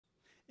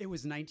It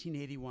was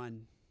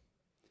 1981.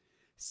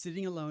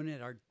 Sitting alone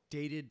at our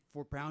dated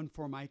brown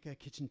Formica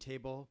kitchen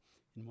table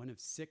in one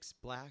of 6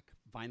 black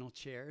vinyl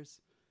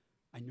chairs,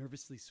 I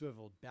nervously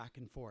swiveled back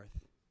and forth.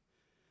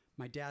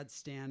 My dad,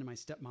 Stan, and my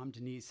stepmom,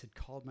 Denise, had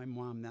called my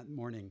mom that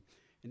morning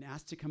and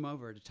asked to come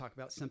over to talk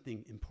about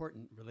something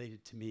important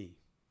related to me.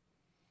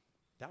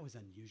 That was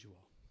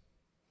unusual.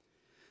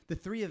 The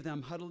 3 of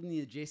them huddled in the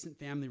adjacent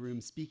family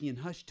room, speaking in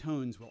hushed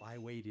tones while I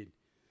waited.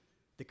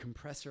 The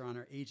compressor on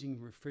our aging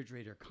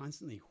refrigerator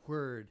constantly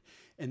whirred,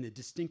 and the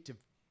distinctive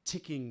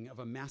ticking of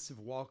a massive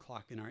wall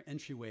clock in our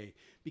entryway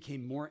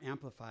became more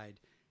amplified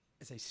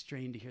as I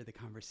strained to hear the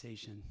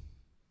conversation.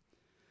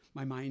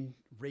 My mind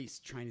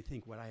raced, trying to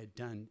think what I had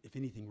done, if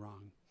anything,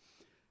 wrong.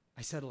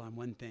 I settled on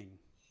one thing.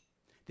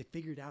 They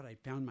figured out I'd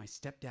found my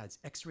stepdad's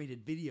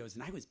X-rated videos,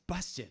 and I was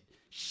busted.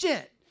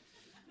 Shit!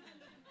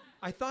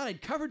 I thought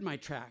I'd covered my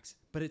tracks,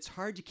 but it's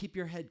hard to keep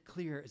your head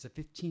clear as a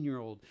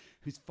 15-year-old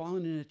who's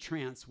fallen in a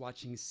trance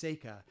watching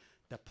Seika,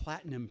 the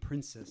platinum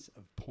princess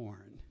of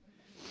porn.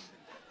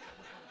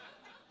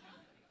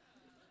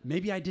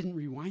 Maybe I didn't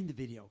rewind the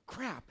video.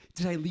 Crap,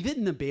 did I leave it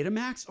in the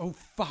Betamax? Oh,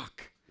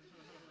 fuck.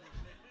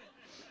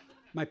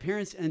 My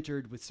parents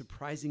entered with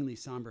surprisingly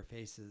somber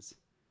faces.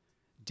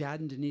 Dad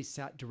and Denise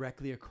sat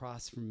directly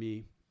across from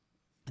me,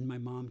 and my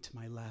mom to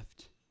my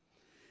left.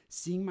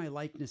 Seeing my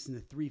likeness in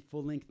the 3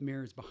 full-length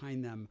mirrors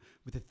behind them,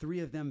 with the 3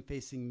 of them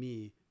facing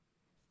me,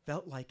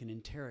 felt like an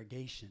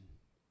interrogation.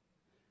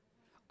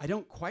 I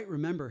don't quite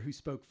remember who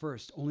spoke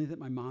first, only that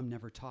my mom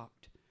never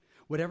talked.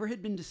 Whatever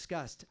had been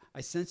discussed,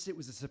 I sensed it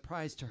was a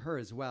surprise to her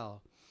as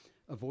well.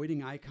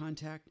 Avoiding eye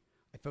contact,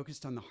 I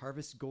focused on the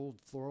harvest gold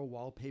floral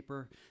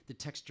wallpaper, the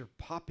texture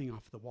popping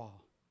off the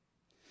wall.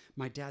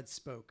 My dad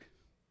spoke.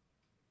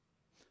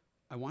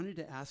 I wanted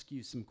to ask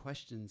you some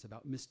questions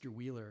about Mr.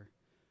 Wheeler,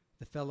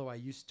 the fellow I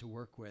used to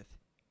work with.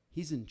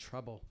 He's in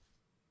trouble.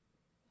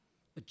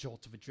 A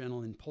jolt of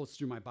adrenaline pulsed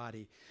through my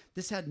body.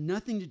 This had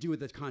nothing to do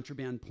with the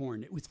contraband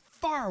porn. It was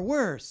far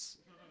worse.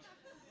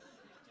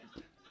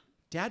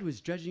 Dad was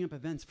dredging up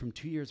events from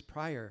 2 years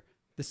prior,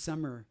 the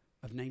summer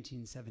of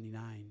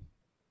 1979.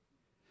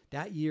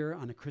 That year,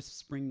 on a crisp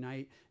spring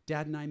night,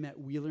 Dad and I met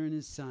Wheeler and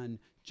his son,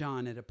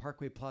 John, at a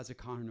Parkway Plaza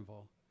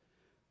carnival.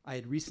 I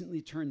had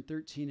recently turned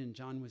 13 and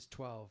John was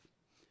 12.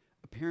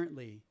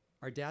 Apparently,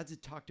 our dads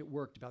had talked at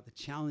work about the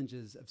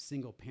challenges of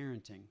single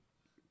parenting.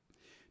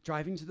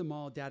 Driving to the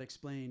mall, Dad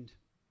explained,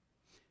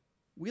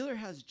 Wheeler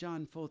has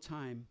John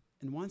full-time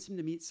and wants him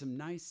to meet some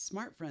nice,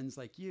 smart friends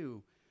like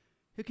you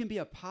who can be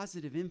a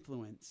positive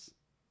influence.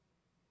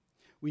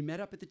 We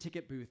met up at the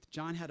ticket booth.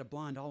 John had a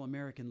blonde,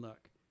 all-American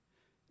look.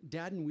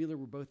 Dad and Wheeler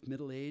were both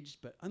middle-aged,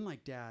 but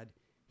unlike Dad,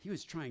 he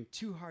was trying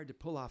too hard to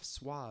pull off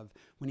suave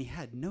when he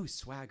had no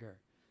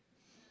swagger.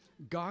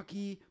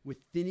 Gawky, with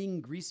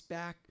thinning,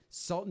 greaseback,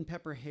 salt and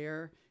pepper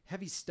hair,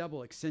 heavy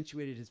stubble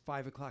accentuated his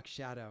 5 o'clock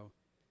shadow.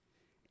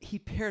 He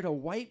paired a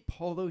white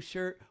polo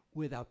shirt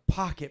with a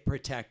pocket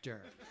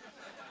protector.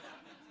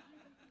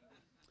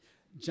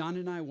 John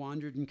and I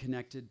wandered and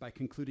connected by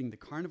concluding the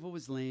carnival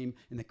was lame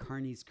and the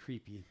carnies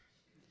creepy.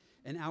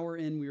 An hour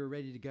in, we were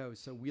ready to go,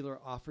 so Wheeler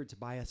offered to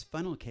buy us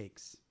funnel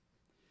cakes.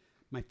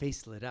 My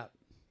face lit up.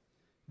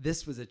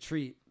 This was a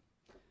treat.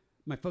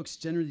 My folks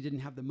generally didn't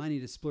have the money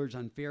to splurge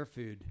on fair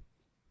food,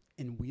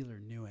 and Wheeler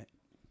knew it.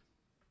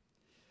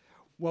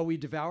 While we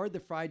devoured the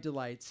fried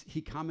delights,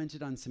 he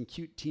commented on some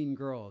cute teen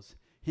girls,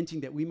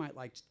 hinting that we might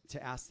like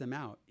to ask them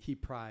out. He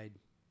pried,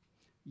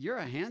 "You're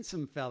a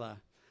handsome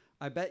fella.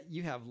 I bet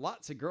you have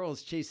lots of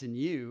girls chasing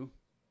you."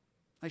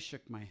 I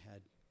shook my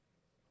head.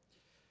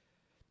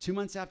 2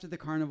 months after the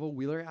carnival,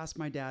 Wheeler asked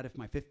my dad if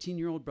my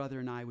 15-year-old brother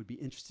and I would be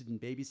interested in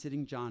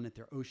babysitting John at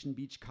their Ocean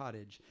Beach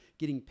cottage,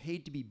 getting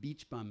paid to be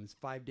beach bums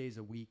 5 days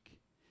a week.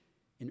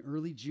 In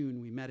early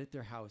June, we met at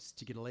their house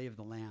to get a lay of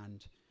the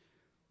land.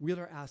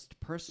 Wheeler asked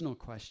personal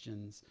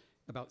questions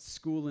about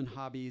school and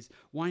hobbies,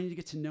 wanting to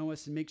get to know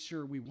us and make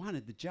sure we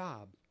wanted the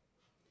job.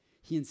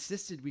 He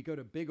insisted we go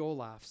to Big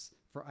Olaf's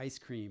for ice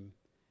cream.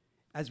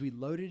 As we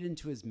loaded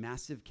into his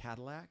massive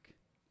Cadillac,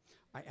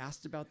 I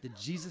asked about the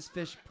Jesus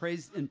Fish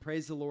Praise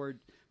the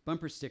Lord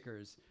bumper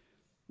stickers.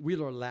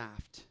 Wheeler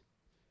laughed.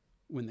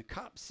 "When the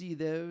cops see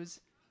those,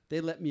 they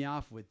let me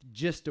off with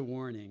just a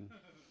warning."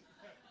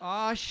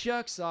 "Aw,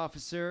 shucks,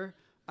 officer.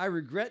 I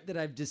regret that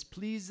I've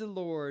displeased the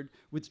Lord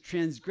with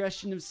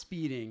transgression of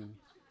speeding."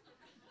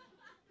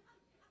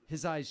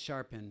 His eyes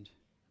sharpened.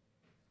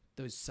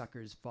 "Those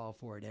suckers fall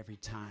for it every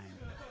time."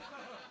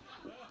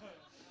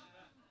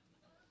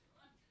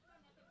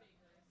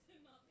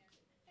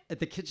 At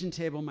the kitchen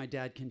table, my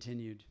dad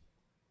continued,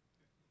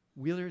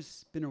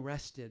 "Wheeler's been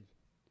arrested."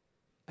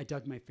 I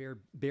dug my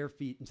bare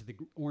feet into the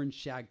orange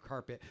shag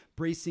carpet,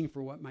 bracing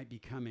for what might be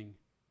coming.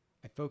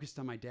 I focused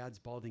on my dad's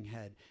balding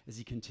head as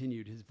he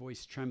continued, his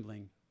voice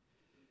trembling.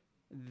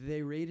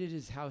 "They raided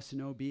his house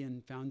in OB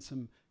and found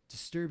some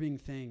disturbing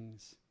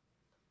things."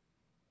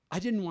 I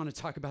didn't want to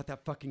talk about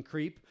that fucking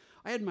creep.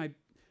 I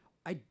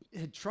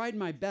had tried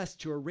my best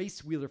to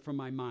erase Wheeler from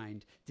my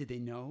mind. Did they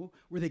know?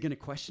 Were they going to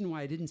question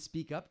why I didn't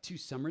speak up 2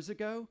 summers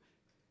ago?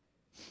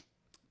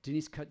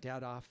 Denise cut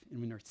Dad off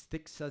and in her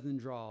thick southern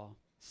drawl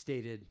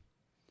stated,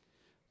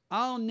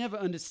 "I'll never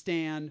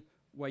understand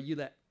why you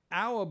let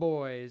our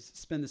boys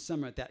spend the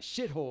summer at that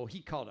shithole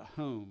he called a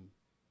home."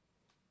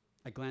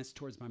 I glanced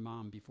towards my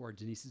mom before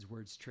Denise's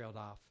words trailed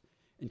off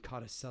and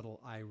caught a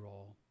subtle eye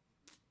roll.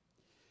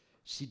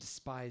 She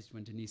despised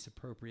when Denise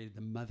appropriated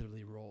the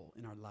motherly role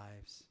in our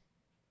lives.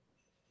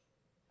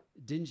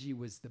 Dingy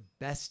was the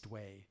best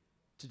way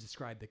to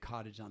describe the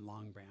cottage on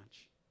Long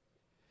Branch.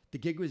 The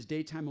gig was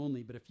daytime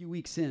only, but a few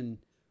weeks in,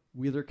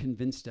 Wheeler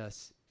convinced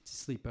us to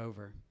sleep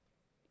over.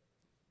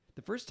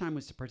 The first time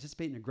was to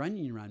participate in a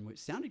grunion run, which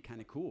sounded kind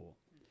of cool.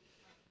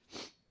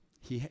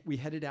 We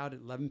headed out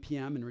at 11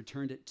 p.m. and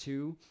returned at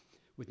 2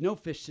 with no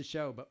fish to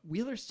show, but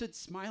Wheeler stood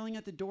smiling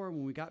at the door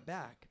when we got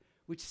back,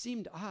 which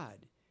seemed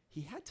odd.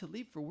 He had to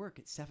leave for work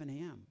at 7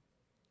 a.m.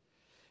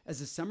 As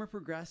the summer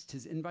progressed,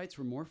 his invites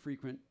were more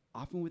frequent,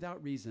 often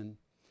without reason.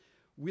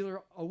 Wheeler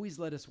always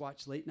let us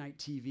watch late-night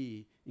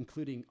TV,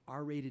 including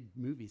R-rated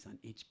movies on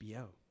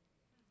HBO.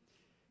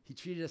 He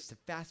treated us to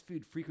fast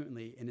food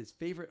frequently, and his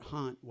favorite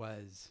haunt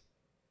was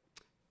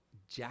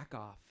Jack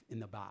Off in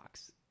the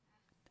Box.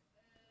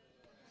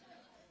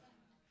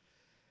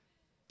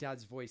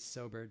 Dad's voice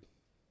sobered.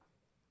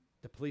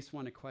 The police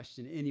want to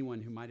question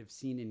anyone who might have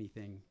seen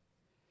anything.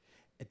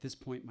 At this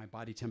point, my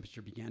body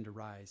temperature began to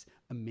rise.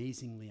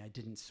 Amazingly, I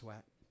didn't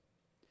sweat.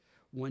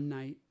 One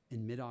night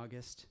in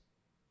mid-August,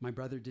 my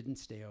brother didn't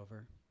stay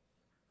over.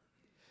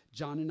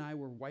 John and I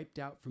were wiped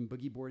out from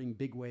boogie boarding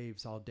big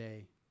waves all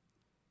day.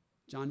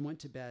 John went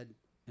to bed,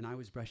 and I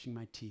was brushing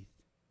my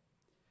teeth.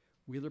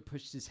 Wheeler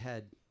pushed his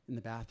head in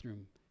the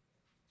bathroom,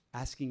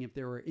 asking if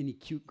there were any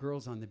cute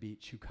girls on the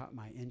beach who caught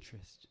my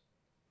interest.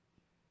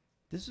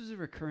 This was a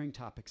recurring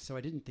topic, so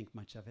I didn't think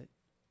much of it.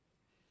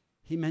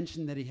 He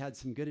mentioned that he had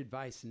some good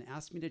advice and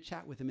asked me to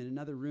chat with him in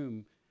another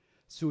room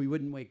so he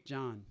wouldn't wake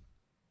John.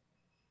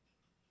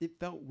 It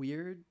felt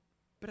weird,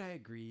 but I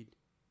agreed.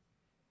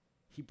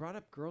 He brought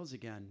up girls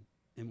again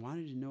and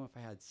wanted to know if I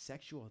had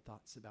sexual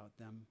thoughts about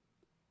them.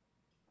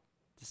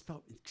 This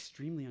felt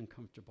extremely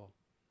uncomfortable,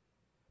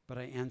 but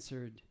I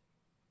answered,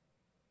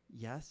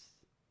 yes.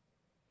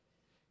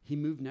 He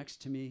moved next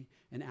to me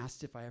and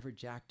asked if I ever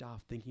jacked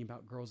off thinking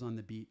about girls on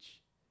the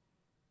beach.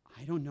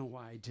 I don't know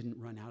why I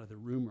didn't run out of the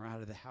room or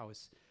out of the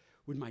house.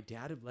 Would my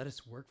dad have let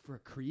us work for a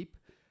creep?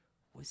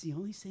 Was he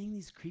only saying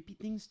these creepy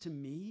things to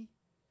me?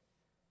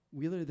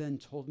 Wheeler then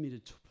told me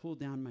to pull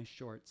down my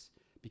shorts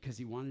because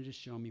he wanted to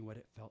show me what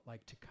it felt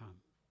like to come.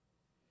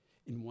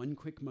 In one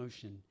quick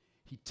motion,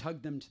 he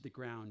tugged them to the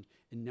ground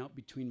and knelt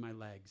between my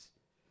legs.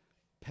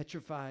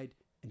 Petrified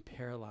and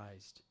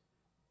paralyzed,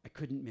 I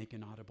couldn't make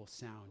an audible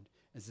sound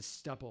as the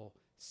stubble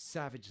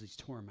savagely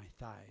tore my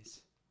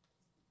thighs.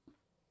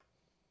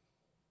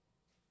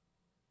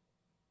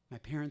 My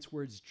parents'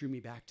 words drew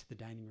me back to the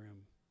dining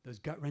room, those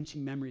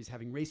gut-wrenching memories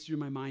having raced through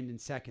my mind in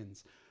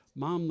seconds.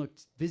 Mom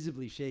looked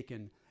visibly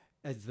shaken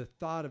as the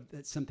thought of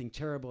that something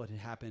terrible had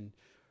happened,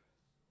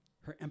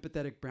 her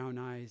empathetic brown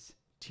eyes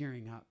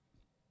tearing up.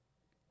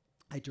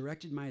 I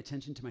directed my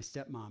attention to my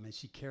stepmom as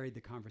she carried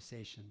the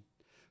conversation.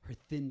 Her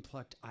thin,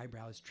 plucked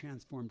eyebrows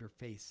transformed her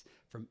face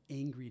from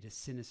angry to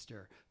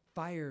sinister.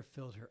 Fire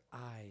filled her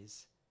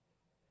eyes.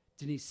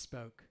 Denise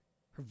spoke,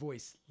 her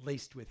voice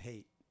laced with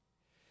hate.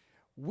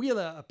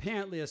 Wheeler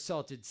apparently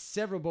assaulted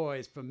several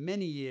boys for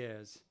many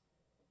years.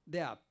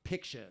 There are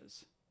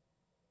pictures.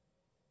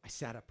 I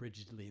sat up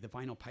rigidly, the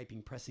vinyl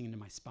piping pressing into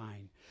my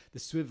spine. The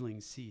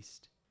swiveling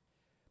ceased.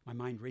 My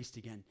mind raced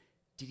again.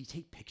 Did he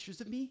take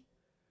pictures of me?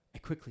 I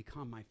quickly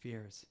calmed my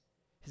fears.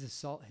 His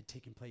assault had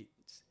taken place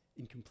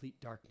in complete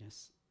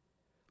darkness.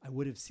 I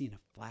would have seen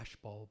a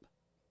flashbulb.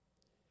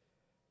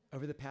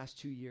 Over the past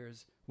 2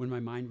 years, when my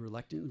mind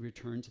reluctantly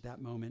returned to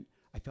that moment,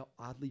 I felt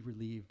oddly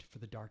relieved for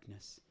the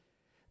darkness.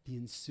 The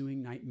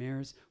ensuing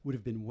nightmares would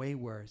have been way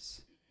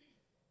worse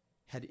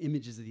had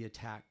images of the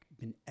attack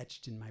been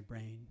etched in my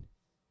brain.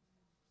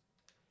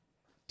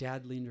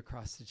 Dad leaned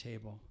across the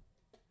table.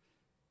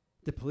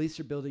 The police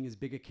are building as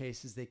big a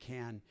case as they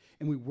can,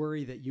 and we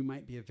worry that you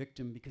might be a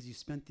victim because you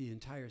spent the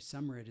entire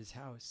summer at his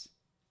house.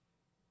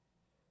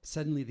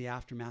 Suddenly, the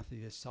aftermath of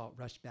the assault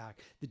rushed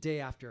back. The day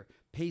after,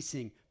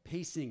 pacing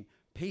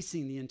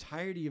the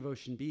entirety of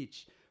Ocean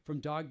Beach, from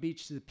Dog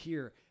Beach to the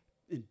pier,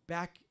 and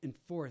back and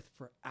forth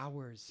for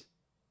hours.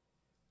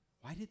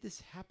 Why did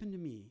this happen to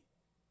me?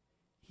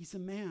 He's a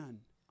man.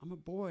 I'm a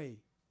boy.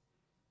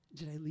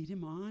 Did I lead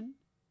him on?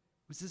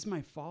 Was this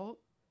my fault?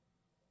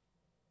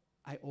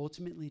 I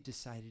ultimately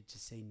decided to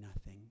say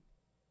nothing.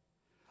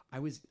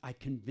 I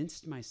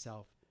convinced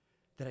myself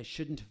that I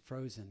shouldn't have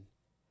frozen.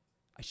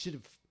 I should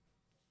have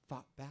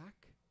fought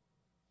back.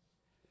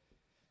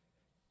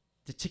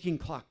 The ticking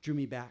clock drew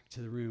me back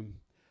to the room.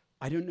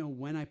 I don't know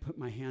when I put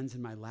my hands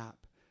in my lap,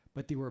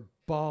 but they were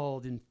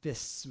balled in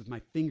fists with my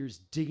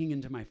fingers digging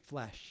into my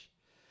flesh.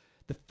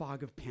 The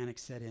fog of panic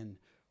set in.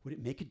 Would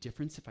it make a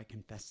difference if I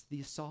confessed the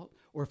assault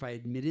or if I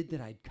admitted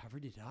that I'd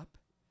covered it up?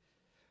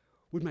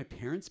 Would my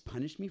parents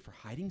punish me for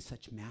hiding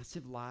such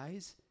massive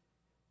lies?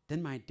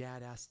 Then my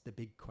dad asked the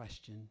big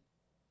question.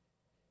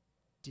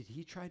 Did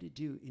he try to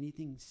do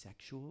anything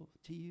sexual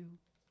to you?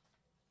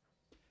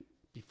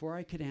 Before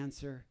I could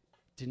answer,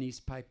 Denise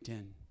piped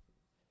in.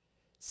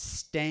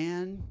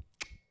 Stan,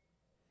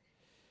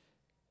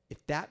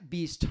 if that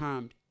beast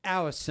harmed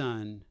our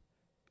son,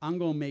 I'm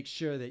going to make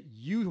sure that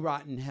you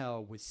rot in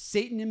hell with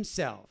Satan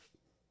himself.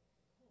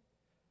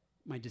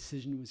 My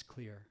decision was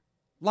clear.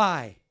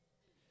 Lie.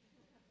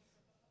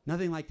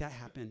 Nothing like that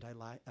happened,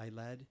 I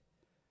led.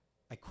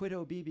 I quit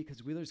OB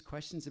because Wheeler's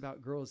questions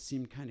about girls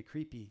seemed kind of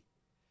creepy.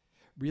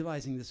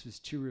 Realizing this was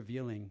too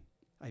revealing,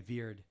 I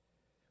veered.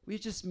 We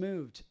had just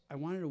moved. I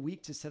wanted a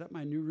week to set up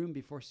my new room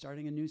before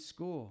starting a new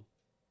school.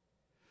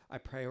 I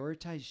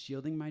prioritized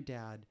shielding my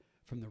dad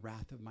from the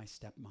wrath of my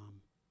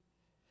stepmom.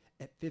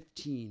 At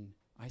 15,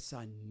 I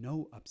saw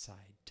no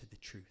upside to the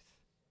truth.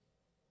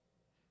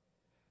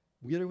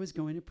 Wheeler was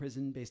going to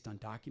prison based on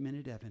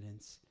documented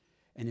evidence,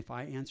 and if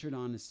I answered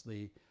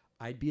honestly,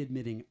 I'd be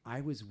admitting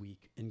I was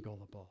weak and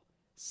gullible,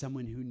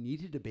 someone who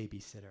needed a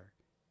babysitter.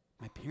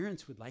 My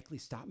parents would likely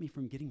stop me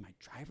from getting my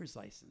driver's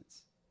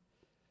license.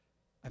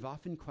 I've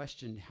often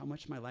questioned how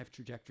much my life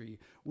trajectory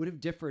would have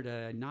differed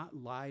had I not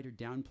lied or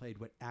downplayed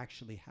what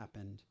actually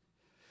happened.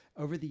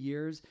 Over the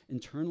years,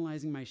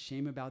 internalizing my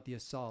shame about the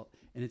assault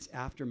and its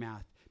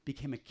aftermath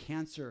became a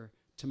cancer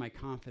to my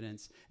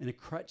confidence and a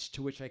crutch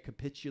to which I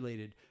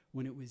capitulated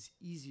when it was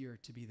easier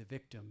to be the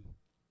victim.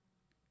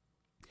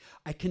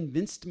 I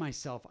convinced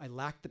myself I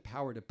lacked the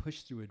power to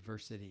push through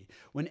adversity.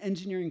 When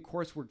engineering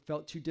coursework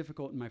felt too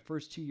difficult in my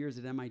first 2 years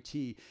at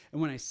MIT, and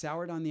when I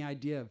soured on the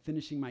idea of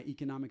finishing my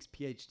economics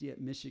PhD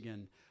at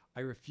Michigan,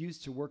 I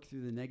refused to work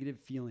through the negative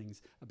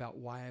feelings about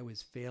why I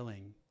was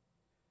failing.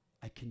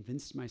 I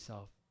convinced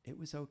myself it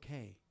was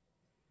okay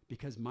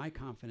because my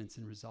confidence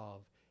and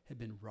resolve had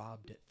been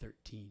robbed at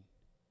 13.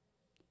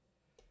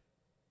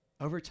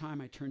 Over time,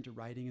 I turned to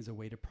writing as a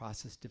way to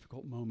process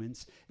difficult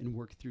moments and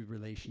work through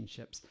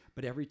relationships.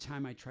 But every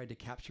time I tried to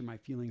capture my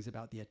feelings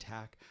about the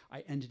attack,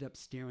 I ended up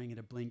staring at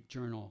a blank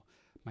journal.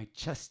 My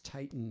chest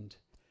tightened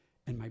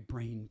and my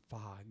brain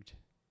fogged.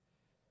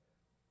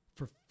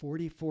 For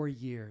 44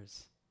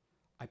 years,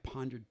 I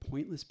pondered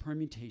pointless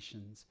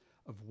permutations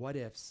of what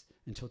ifs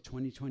until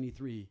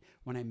 2023,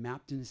 when I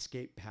mapped an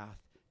escape path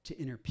to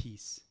inner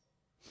peace.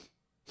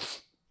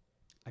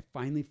 I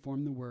finally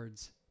formed the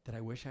words that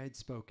I wish I had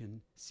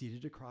spoken,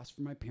 seated across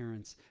from my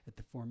parents at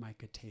the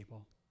Formica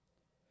table.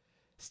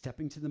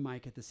 Stepping to the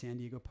mic at the San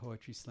Diego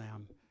Poetry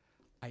Slam,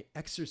 I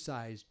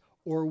exercised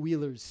Orr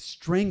Wheeler's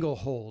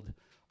stranglehold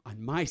on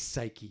my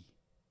psyche,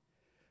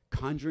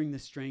 conjuring the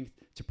strength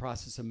to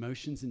process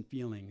emotions and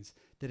feelings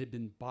that had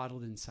been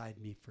bottled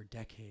inside me for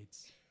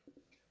decades.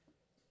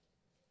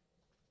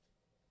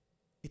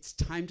 It's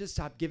time to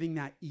stop giving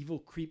that evil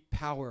creep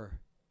power.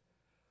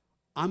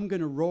 I'm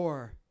gonna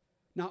roar,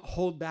 not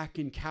hold back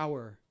and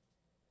cower.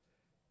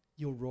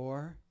 You'll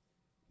roar,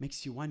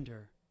 makes you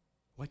wonder,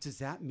 what does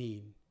that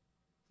mean?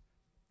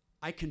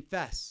 I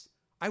confess,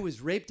 I was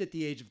raped at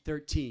the age of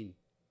 13.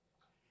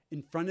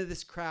 In front of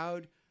this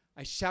crowd,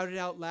 I shouted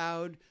out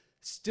loud,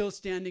 still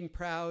standing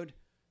proud,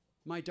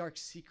 my dark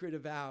secret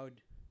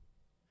avowed.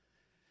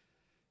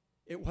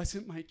 It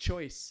wasn't my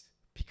choice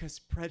because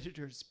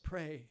predators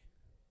prey.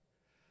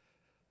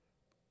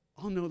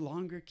 I'll no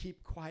longer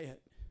keep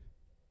quiet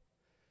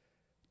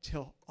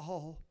till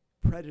all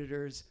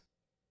predators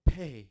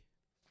pay.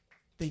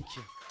 Thank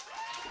you.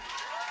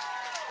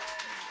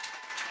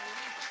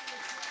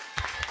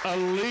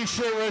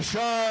 Alisha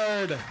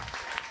Richard.